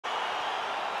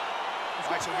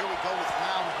All right, so here we go with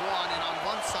round one, and on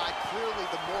one side, clearly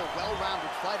the more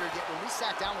well-rounded fighter, yet when we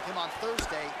sat down with him on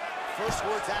Thursday, first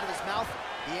words out of his mouth,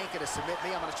 he ain't gonna submit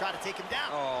me, I'm gonna try to take him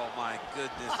down. Oh my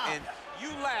goodness, and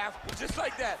you laugh just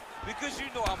like that because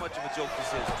you know how much of a joke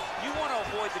this is. You want to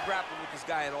avoid the grappling with this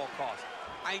guy at all costs.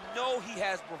 I know he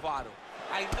has bravado.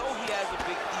 I know he has a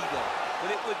big ego,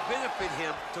 but it would benefit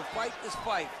him to fight this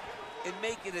fight and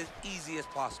make it as easy as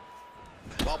possible.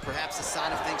 Well, perhaps a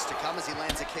sign of things to come as he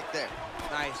lands a kick there.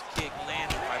 Nice kick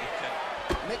landed by the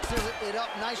center. Mixes it up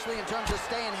nicely in terms of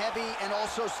staying heavy and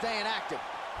also staying active.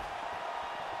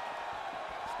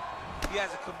 He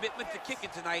has a commitment to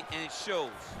kicking tonight, and it shows.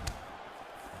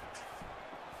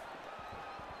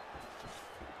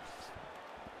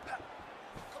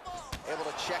 Able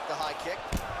to check the high kick.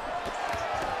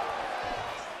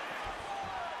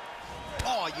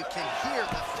 Oh, you can hear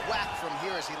the thwack from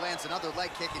here as he lands another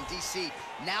leg kick in DC.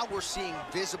 Now we're seeing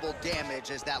visible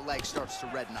damage as that leg starts to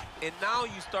redden up. And now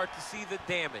you start to see the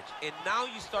damage. And now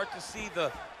you start to see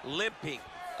the limping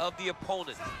of the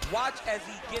opponent. Watch as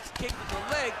he gets kicked in the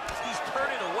leg, he's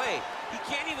turning away. He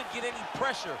can't even get any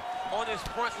pressure on his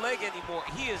front leg anymore.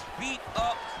 He is beat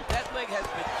up. That leg has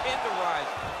been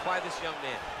tenderized by this young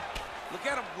man. Look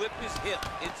at him whip his hip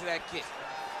into that kick.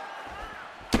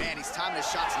 Man, he's timing his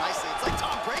shots nicely. It's like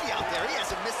Tom Brady out there. He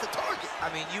hasn't missed the target. I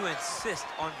mean, you insist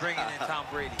on bringing in Tom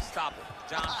Brady. Stop it.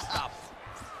 John, stop it.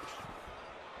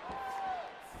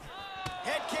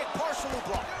 Head kick partially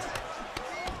blocked.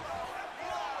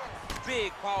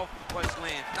 Big, powerful punch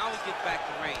lands. Now we get back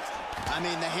to range. I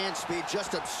mean, the hand speed,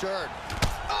 just absurd.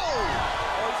 Oh!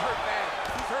 Oh, he's hurt bad.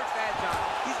 He's hurt bad, John.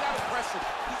 He's got to press it.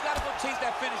 He's got to go chase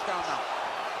that finish down now.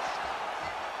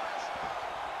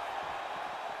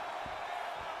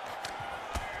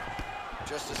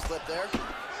 Just a slip there.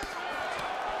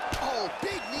 Oh,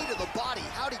 big knee to the body.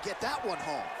 How'd he get that one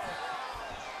home?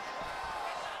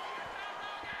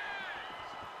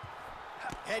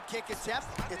 Head kick attempt.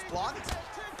 It's blocked.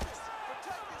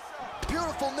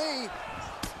 Beautiful knee.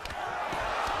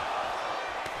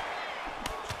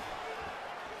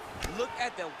 Look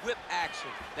at the whip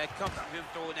action that comes from him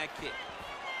throwing that kick.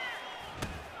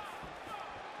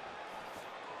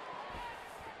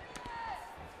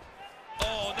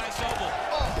 Oh, nice elbow.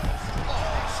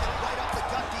 Right up the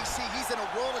gut, DC. He's in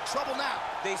a world of trouble now.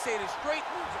 They say the straight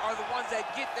moves are the ones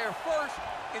that get there first,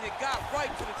 and it got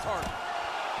right to the target.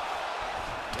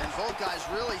 And both guys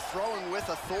really throwing with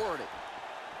authority.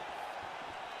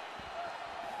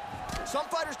 Some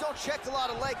fighters don't check a lot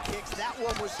of leg kicks. That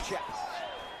one was checked.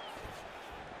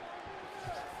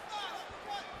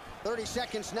 30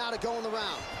 seconds now to go in the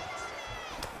round.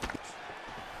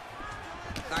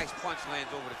 Nice punch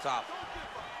lands over the top.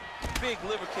 Big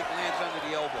liver kick lands under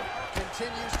the elbow.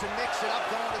 Continues to mix it up,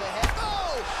 going to the head.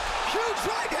 Oh! Huge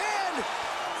right hand!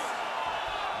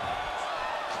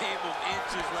 Came of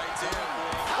inches right there,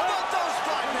 boy. How about those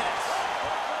 5 minutes?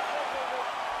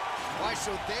 All right,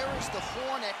 so there is the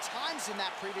horn. At times in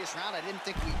that previous round, I didn't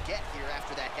think we'd get here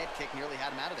after that head kick nearly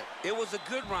had him out of there. It was a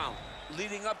good round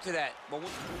leading up to that. But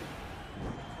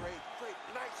Great,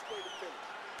 nice way to finish.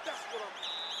 That's what I'm...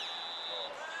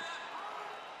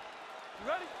 You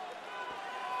ready?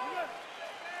 You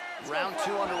ready? Round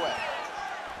 2 underway.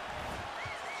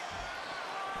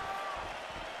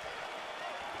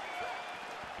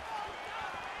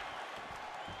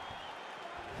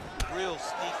 real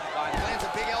sneaky body. Lands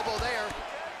a big elbow there.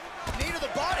 Knee to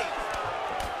the body.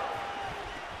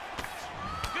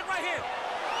 Good right hand.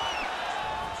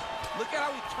 Look at how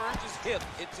he turns his hip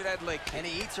into that leg kick. And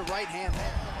he eats a right hand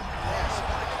there. Yes.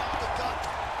 The gut.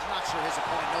 I'm not sure his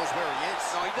opponent knows where he is.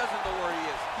 No, he doesn't know where he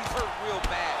is. He's hurt real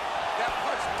bad. That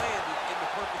punch landed in the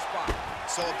perfect spot.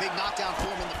 So a big knockdown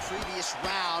for him in the previous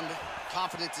round.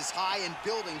 Confidence is high and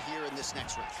building here in this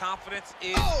next round. Confidence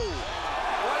is... Oh!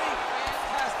 What a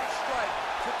fantastic strike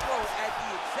to throw at the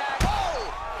exact... Oh!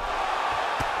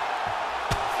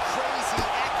 Crazy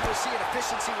accuracy and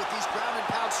efficiency with these ground and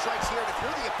pound strikes here. And if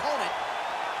you're the opponent,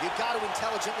 you've got to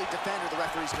intelligently defend or the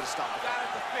referee's going to stop it. You got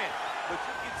to defend. But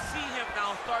you can see him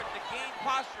now starting to gain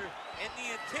posture, and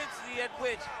the intensity at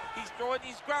which he's throwing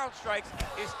these ground strikes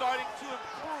is starting to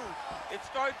improve. It's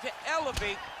starting to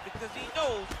elevate because he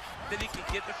knows that he can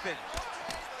get the finish.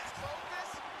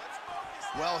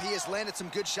 Well, he has landed some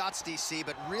good shots, DC,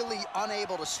 but really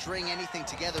unable to string anything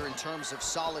together in terms of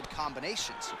solid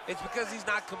combinations. It's because he's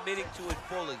not committing to it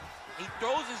fully. He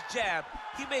throws his jab.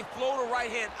 He may float a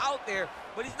right hand out there,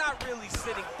 but he's not really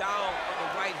sitting down on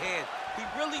the right hand. He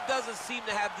really doesn't seem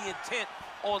to have the intent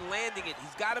on landing it.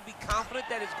 He's got to be confident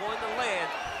that it's going to land,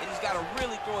 and he's got to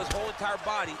really throw his whole entire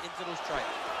body into those strikes.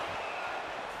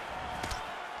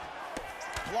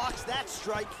 Blocks that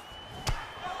strike.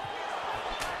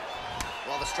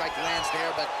 the strike lands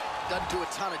there, but doesn't do a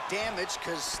ton of damage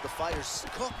because the fighter's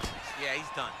cooked. Yeah, he's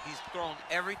done. He's thrown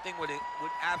everything with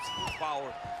absolute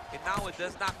power. And now it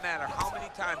does not matter how many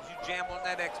times you jam on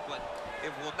that X-Button,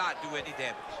 it will not do any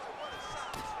damage.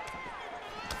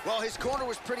 Well, his corner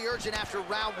was pretty urgent after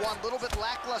round one. A little bit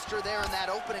lackluster there in that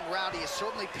opening round. He has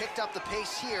certainly picked up the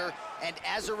pace here, and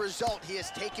as a result, he has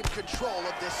taken control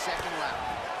of this second round.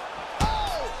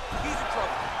 Oh! He's in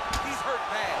trouble. He's hurt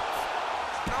bad.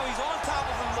 Now he's on top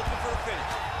of him looking for the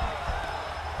finish.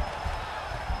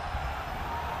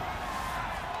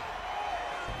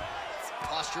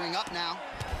 Posturing up now.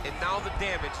 And now the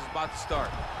damage is about to start.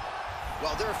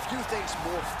 Well, there are few things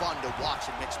more fun to watch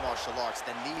in mixed martial arts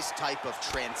than these type of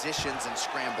transitions and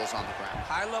scrambles on the ground.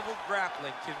 High-level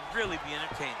grappling can really be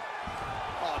entertaining.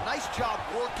 Oh, nice job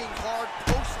working hard,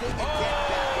 posting, and getting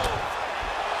back up.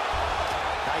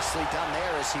 Nicely done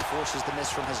there as he forces the miss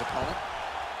from his opponent.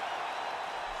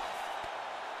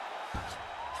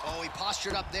 Oh, he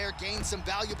postured up there, gained some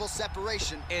valuable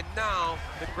separation. And now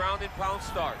the ground and pound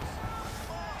starts.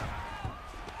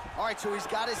 All right, so he's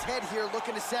got his head here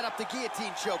looking to set up the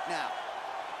guillotine choke now.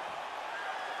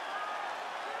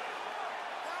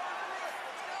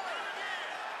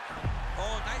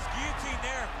 Oh, nice guillotine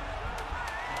there.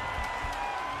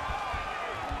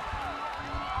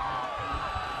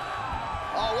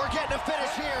 Oh, we're getting a finish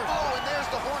here. Oh, and there's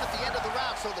the horn at the end of the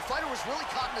round. So the fighter was really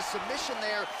caught in a submission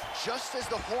there just as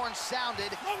the horn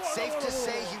sounded. Safe to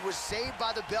say he was saved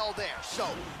by the bell there. So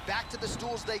back to the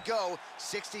stools they go.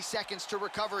 60 seconds to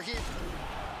recover here.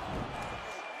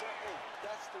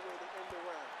 That's the way to end the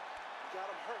round. Got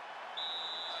him hurt.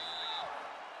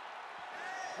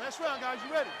 Last round, guys.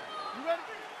 You ready? You ready?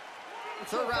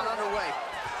 Third round underway.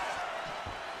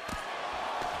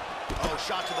 Oh,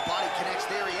 shot to the body connects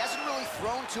there. He hasn't really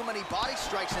thrown too many body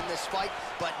strikes in this fight,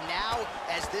 but now,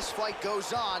 as this fight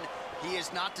goes on, he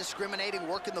is not discriminating,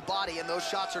 working the body, and those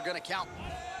shots are going to count.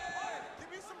 Give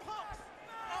me some humps.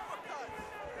 Uppercut.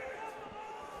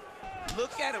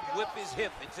 Look at him whip his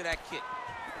hip into that kick.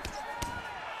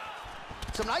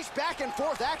 Some nice back and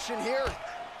forth action here.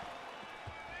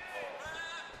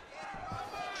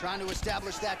 Trying to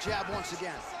establish that jab once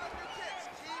again.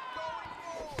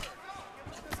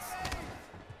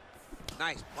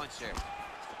 Nice punch there.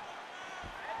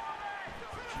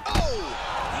 Oh!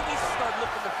 He needs to start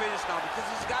looking to finish now because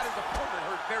he's got his opponent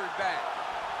hurt very bad.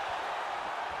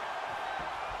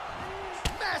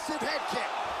 Massive head kick.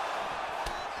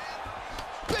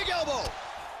 Big elbow.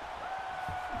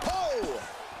 Oh!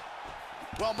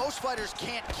 Well, most fighters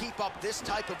can't keep up this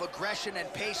type of aggression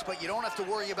and pace, but you don't have to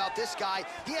worry about this guy.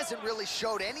 He hasn't really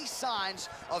showed any signs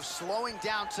of slowing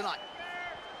down tonight.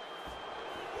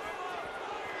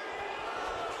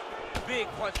 Big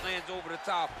punch lands over the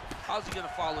top. How's he gonna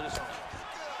follow this one?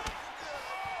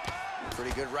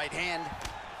 Pretty good right hand.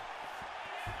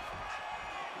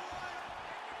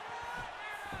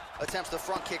 Attempts the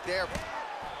front kick there.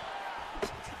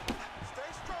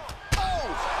 Stay strong. Oh!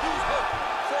 He's hurt.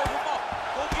 Serve him up.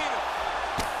 Go get him.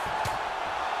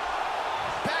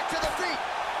 Back to the feet.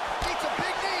 Eats a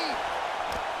big knee.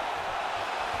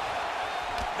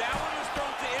 That one was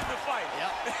thrown to end the fight.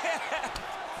 Yep.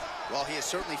 Well, he has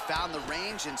certainly found the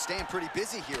range and staying pretty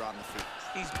busy here on the feet.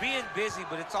 He's being busy,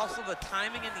 but it's also the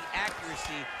timing and the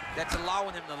accuracy that's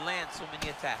allowing him to land so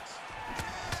many attacks.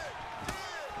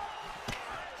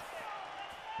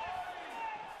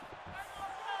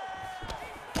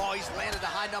 Oh, he's landed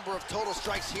a high number of total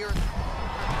strikes here. There,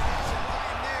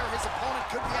 his opponent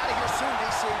could be out of here soon,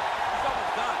 DC. He's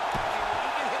almost done. I mean, when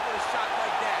you get hit with a shot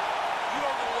like that, you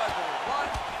don't know whether to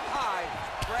run, hide,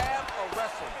 grab, or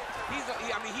wrestle.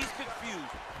 He's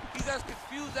confused. He's as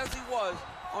confused as he was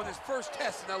on his first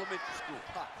test in elementary school.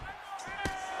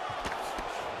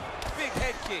 Big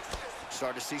head kick.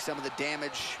 Start to see some of the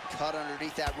damage cut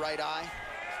underneath that right eye.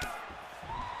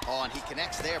 Oh, and he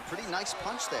connects there. Pretty nice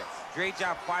punch there. Great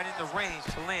job finding the range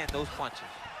to land those punches.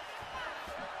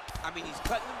 I mean, he's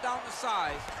cutting them down the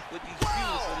sides with these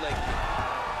beautiful leg kicks.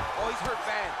 Oh, he's hurt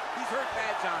bad. He's hurt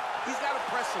bad, John. He's got to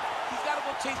press him. He's got to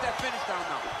go chase that finish down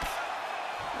now.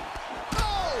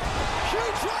 Oh!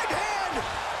 Huge right hand!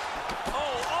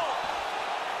 Oh!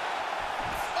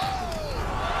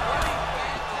 What a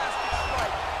fantastic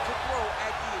strike to throw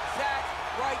at the exact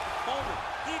right moment.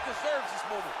 He deserves this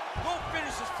moment. Go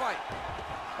finish this fight.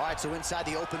 All right, so inside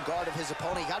the open guard of his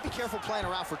opponent. You got to be careful playing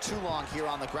around for too long here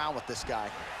on the ground with this guy.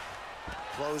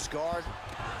 Close guard.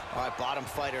 All right, bottom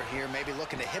fighter here, maybe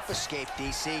looking to hip escape,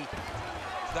 DC.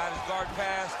 He's got his guard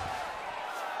passed.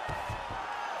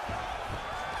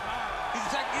 He's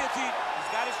attacking guillotine.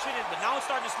 He's got his chin in, but now it's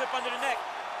starting to slip under the neck.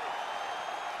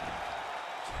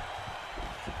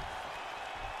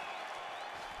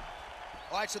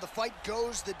 right, so the fight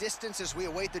goes the distance as we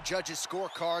await the judges'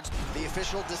 scorecards. The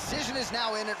official decision is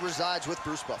now in. It resides with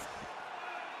Bruce Buffer.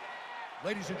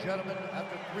 Ladies and gentlemen,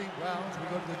 after 3 rounds, we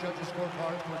go to the judges'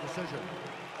 scorecard for a decision.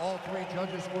 All 3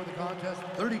 judges scored the contest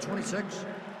 30-26.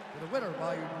 For the winner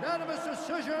by unanimous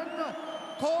decision,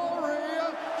 Corey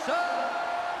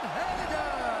Sandhagen.